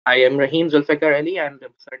I am Rahim Zulfikar Ali. I'm the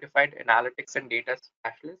certified analytics and data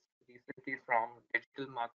specialist recently from Digital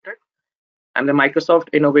Marketer. I'm the Microsoft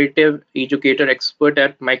Innovative Educator Expert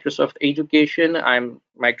at Microsoft Education. I'm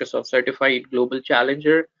Microsoft Certified Global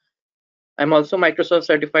Challenger. I'm also Microsoft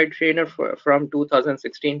Certified Trainer from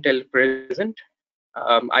 2016 till present.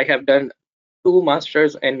 I have done 2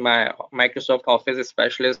 masters in my Microsoft Office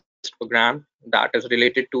Specialist program that is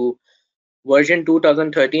related to version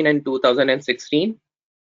 2013 and 2016.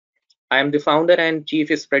 I am the founder and chief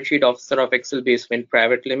spreadsheet officer of Excel Basement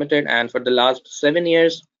Private Limited, and for the last 7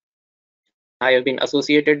 years, I have been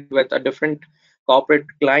associated with a different corporate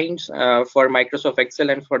clients for Microsoft Excel,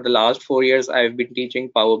 and for the last 4 years, I have been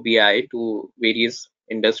teaching Power BI to various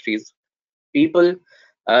industries people.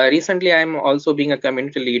 Recently, I am also being a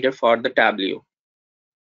community leader for the Tableau.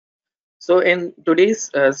 So, in today's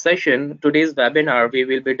today's webinar, we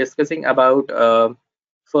will be discussing about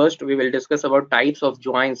first, we will discuss about types of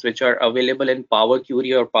joins which are available in Power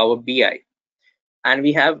Query or Power BI. And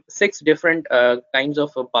we have 6 different kinds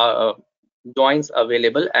of joins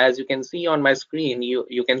available. As you can see on my screen,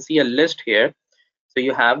 you can see a list here. So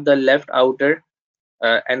you have the left outer,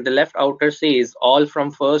 and the left outer says all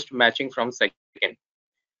from first matching from second.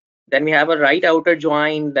 Then we have a right outer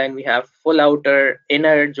join, then we have full outer,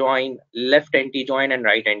 inner join, left anti join, and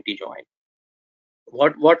right anti join.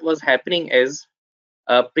 What was happening is,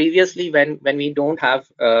 previously when we don't have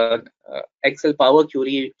Excel Power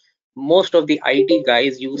Query, most of the IT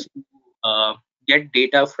guys used to get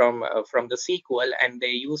data from the SQL, and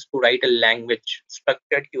they used to write a language,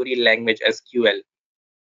 structured query language, SQL.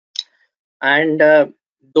 And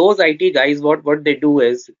those IT guys, what they do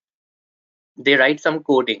is they write some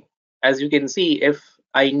coding. As you can see, if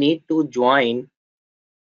I need to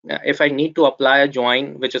apply a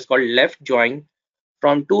join which is called left join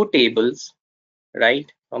from 2 tables,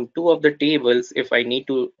 right? From 2 of the tables, if I need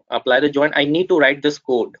to apply the join, I need to write this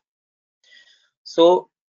code. So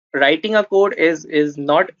writing a code is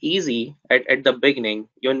not easy at the beginning.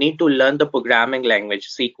 You need to learn the programming language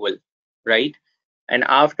SQL, right? And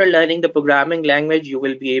after learning the programming language, you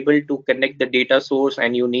will be able to connect the data source,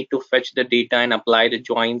 and you need to fetch the data and apply the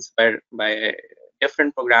joins by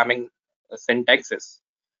different programming syntaxes.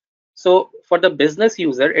 So for the business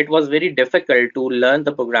user, it was very difficult to learn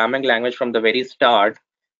the programming language from the very start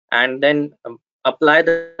and then apply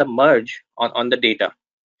the merge on the data.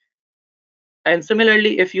 And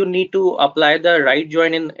similarly, if you need to apply the right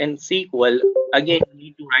join in SQL, again, you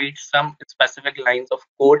need to write some specific lines of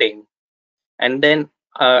coding. And then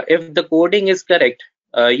if the coding is correct,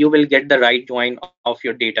 you will get the right join of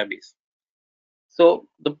your database. So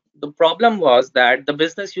the problem was that the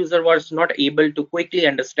business user was not able to quickly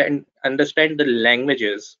understand the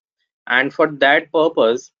languages. And for that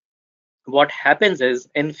purpose, what happens is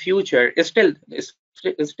in future is still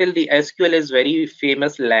the SQL is very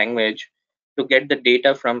famous language to get the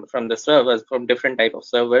data from the servers, from different type of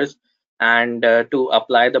servers, and to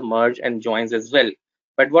apply the merge and joins as well.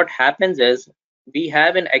 But what happens is, we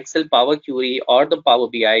have in Excel Power Query or the Power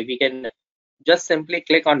BI, we can just simply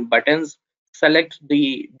click on buttons, select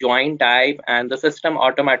the join type, and the system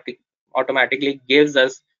automatically gives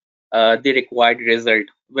us the required result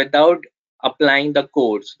without applying the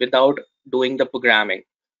codes, without doing the programming.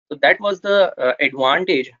 So that was the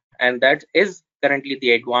advantage, and that is currently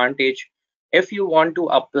the advantage. If you want to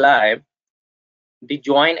apply the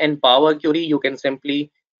join in Power Query, you can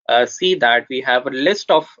simply see that we have a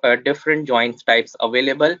list of different joins types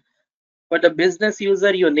available. For the business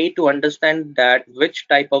user, you need to understand that which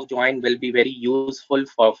type of join will be very useful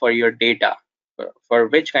for your data, for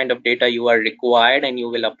which kind of data you are required, and you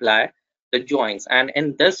will apply the joins. And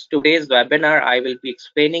in this today's webinar, I will be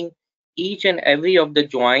explaining each and every of the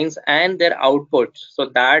joins and their outputs, so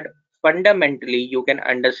that fundamentally you can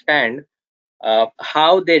understand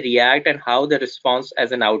how they react and how they respond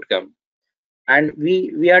as an outcome. And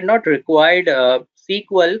we are not required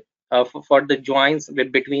SQL for the joins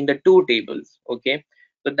between the 2 tables. Okay,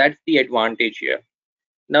 so that's the advantage here.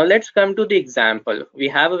 Now let's come to the example. We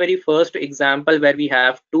have a very first example where we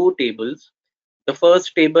have 2 tables. The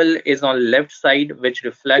first table is on left side, which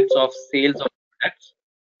reflects of sales of products,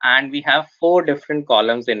 and we have 4 different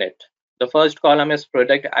columns in it. The first column is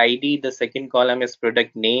product ID, the second column is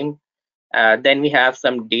product name, then we have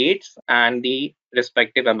some dates and the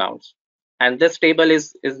respective amounts. And this table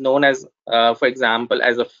is known as, for example,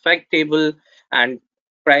 as a fact table. And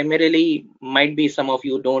primarily, might be some of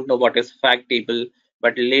you don't know what is fact table,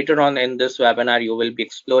 but later on in this webinar, you will be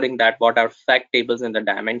exploring that what are fact tables and the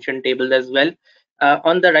dimension table as well.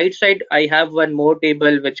 On the right side, I have one more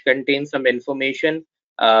table which contains some information.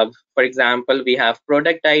 For example, we have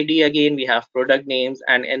product ID, again we have product names,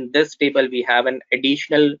 and in this table we have an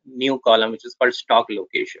additional new column which is called stock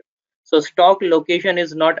location. So stock location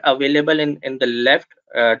is not available in the left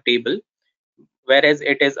table, whereas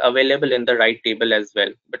it is available in the right table as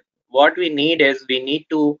well. But what we need is we need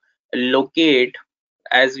to locate,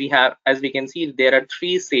 as we can see, there are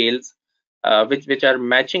three sales which are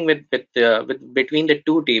matching with between the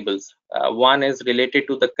two tables. One is related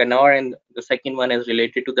to the Canor and the second one is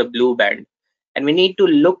related to the blue band, and we need to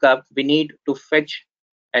look up, we need to fetch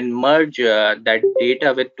and merge that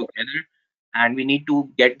data with together, and we need to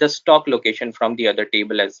get the stock location from the other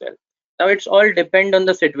table as well. Now it's all depend on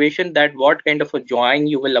the situation, that what kind of a join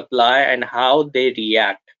you will apply and how they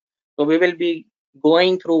react. So we will be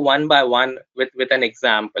going through one by one with an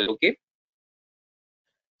example. Okay,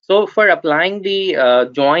 so for applying the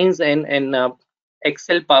joins in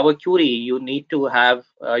Excel Power Query, you need to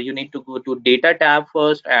go to Data tab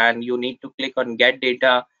first, and you need to click on Get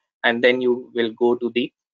Data, and then you will go to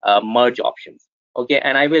the Merge options. Okay,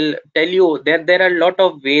 and I will tell you there are a lot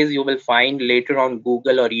of ways you will find later on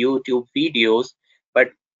Google or YouTube videos,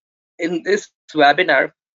 but in this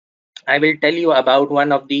webinar, I will tell you about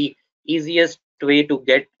one of the easiest way to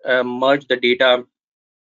get merge the data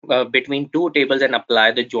between two tables and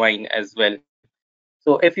apply the join as well.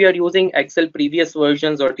 So if you are using Excel previous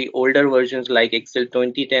versions or the older versions like Excel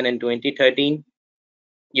 2010 and 2013,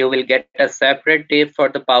 you will get a separate tab for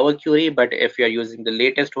the Power Query. But if you're using the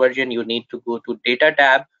latest version, you need to go to Data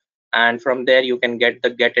tab, and from there you can get the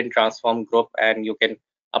Get and Transform group, and you can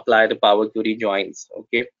apply the Power Query joins.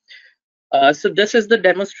 Okay. So this is the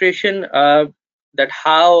demonstration that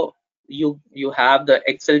how you have the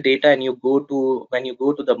Excel data, and you go to, when you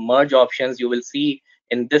go to the merge options, you will see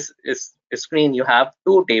in this screen you have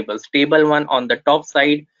two tables. Table one on the top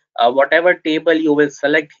side, whatever table you will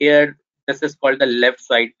select here, this is called the left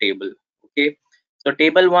side table. Okay, so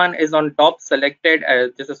table one is on top selected.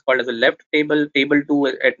 This is called as a left table. Table two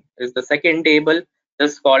is the second table.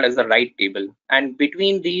 This is called as the right table. And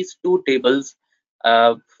between these two tables,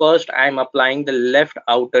 first I'm applying the left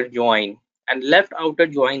outer join, and left outer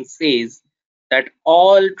join says that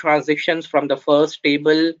all transactions from the first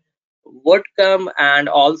table would come, and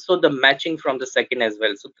also the matching from the second as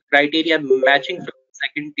well. So the criteria matching from the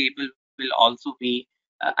second table will also be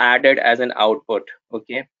added as an output.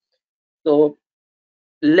 Okay, so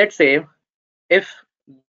let's say if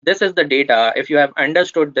this is the data, if you have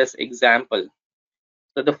understood this example,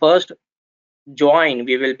 so the first join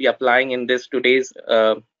we will be applying in this today's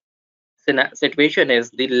situation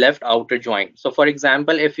is the left outer join. So for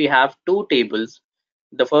example, if we have two tables,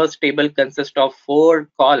 the first table consists of 4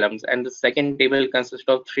 columns and the second table consists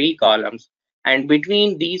of 3 columns, and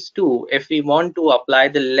between these two, if we want to apply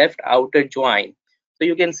the left outer join, so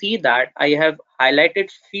you can see that I have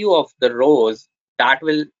highlighted few of the rows that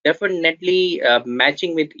will definitely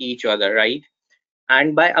matching with each other, right?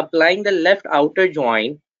 And by applying the left outer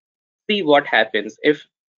join, see what happens if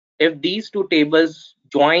these two tables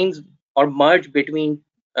joins or merge between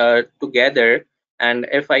together, and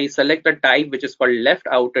if I select a type which is called left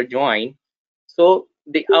outer join, so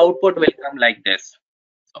the output will come like this.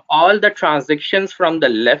 So all the transactions from the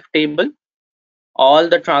left table, all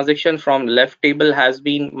the transactions from left table has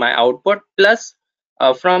been my output, plus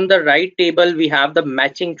from the right table we have the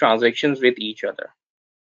matching transactions with each other.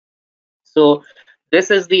 So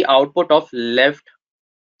this is the output of left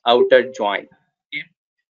outer join. Okay.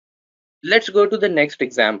 Let's go to the next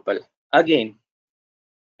example. Again,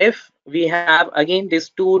 if we have again these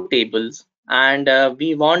two tables, and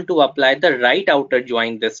we want to apply the right outer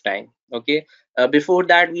join this time. Okay, before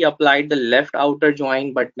that we applied the left outer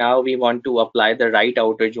join, but now we want to apply the right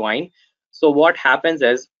outer join. So what happens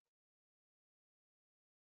is,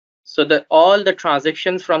 so the all the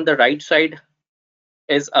transactions from the right side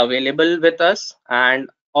is available with us, and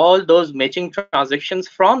all those matching transactions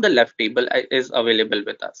from the left table is available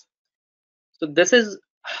with us. So this is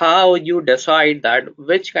how you decide that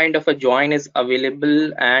which kind of a join is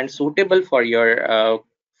available and suitable for your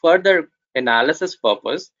further analysis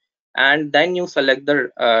purpose, and then you select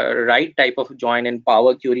the right type of join in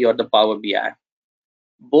Power Query or the Power BI.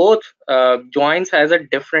 Both joins has a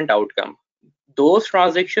different outcome. Those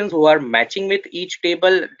transactions who are matching with each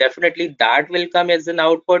table, definitely that will come as an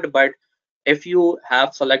output, but if you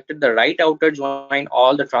have selected the right outer join,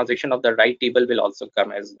 all the transaction of the right table will also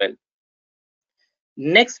come as well.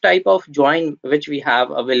 Next type of join which we have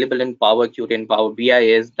available in Power Query and Power BI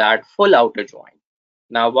is that full outer join.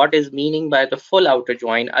 Now, what is meaning by the full outer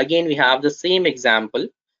join? Again, we have the same example,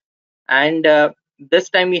 and this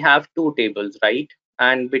time we have two tables, right?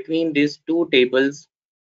 And between these two tables,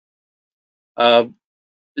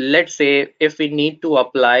 let's say if we need to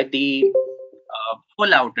apply the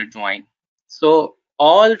full outer join, so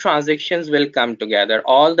all transactions will come together,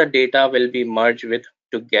 all the data will be merged with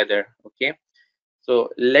together. Okay, so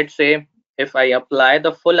let's say if I apply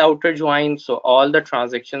the full outer join, so all the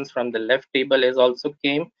transactions from the left table is also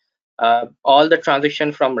came, all the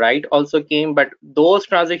transaction from right also came, but those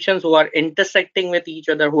transactions who are intersecting with each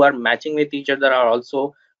other, who are matching with each other, are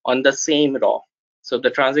also on the same row. So the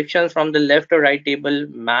transactions from the left or right table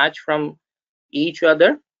match from each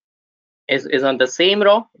other, is on the same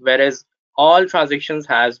row, whereas all transactions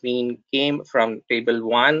has been came from table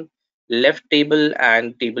 1 left table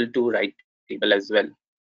and table 2 right table as well.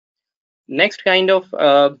 Next kind of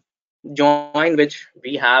join which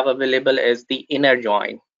we have available is the inner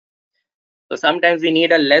join. So sometimes we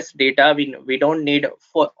need a less data. We don't need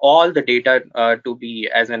for all the data to be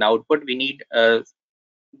as an output. We need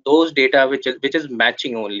those data which is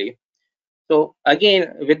matching only. So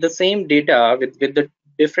again, with the same data, with the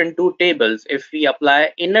different two tables, if we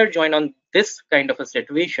apply inner join on this kind of a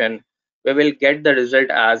situation, we will get the result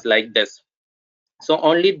as like this. So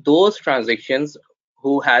only those transactions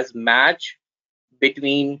who has match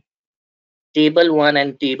between table 1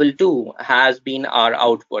 and table 2 has been our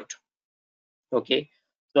output. Okay,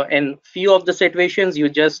 so in few of the situations you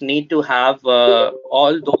just need to have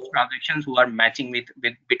all those transactions who are matching with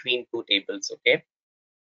between two tables. Okay,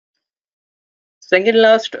 second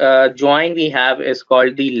last join we have is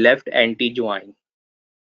called the left anti join.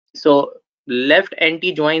 So left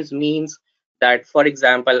anti joins means that, for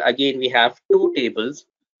example, again we have two tables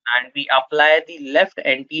and we apply the left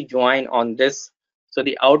anti join on this, so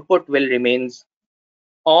the output will remains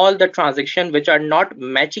all the transactions which are not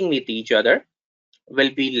matching with each other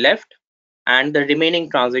will be left, and the remaining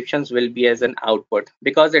transactions will be as an output,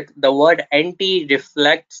 because the word anti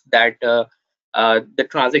reflects that the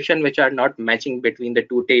transaction which are not matching between the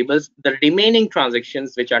two tables, the remaining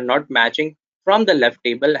transactions which are not matching from the left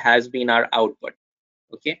table has been our output.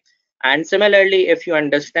 Okay, and similarly if you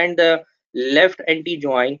understand the left anti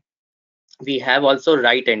join, we have also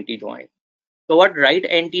right anti join. So what right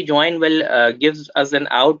anti join will gives us an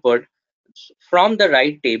output from the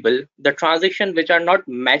right table, the transaction which are not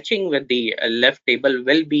matching with the left table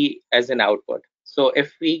will be as an output. So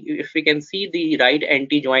if we can see the right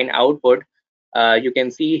anti join output, you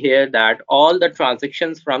can see here that all the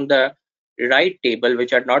transactions from the right table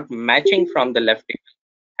which are not matching from the left table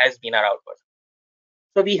has been our output.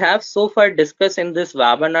 So we have so far discussed in this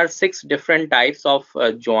webinar 6 different types of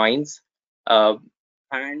joins, uh,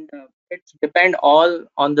 and it's depend all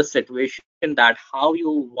on the situation that how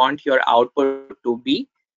you want your output to be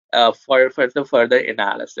for the further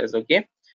analysis. Okay,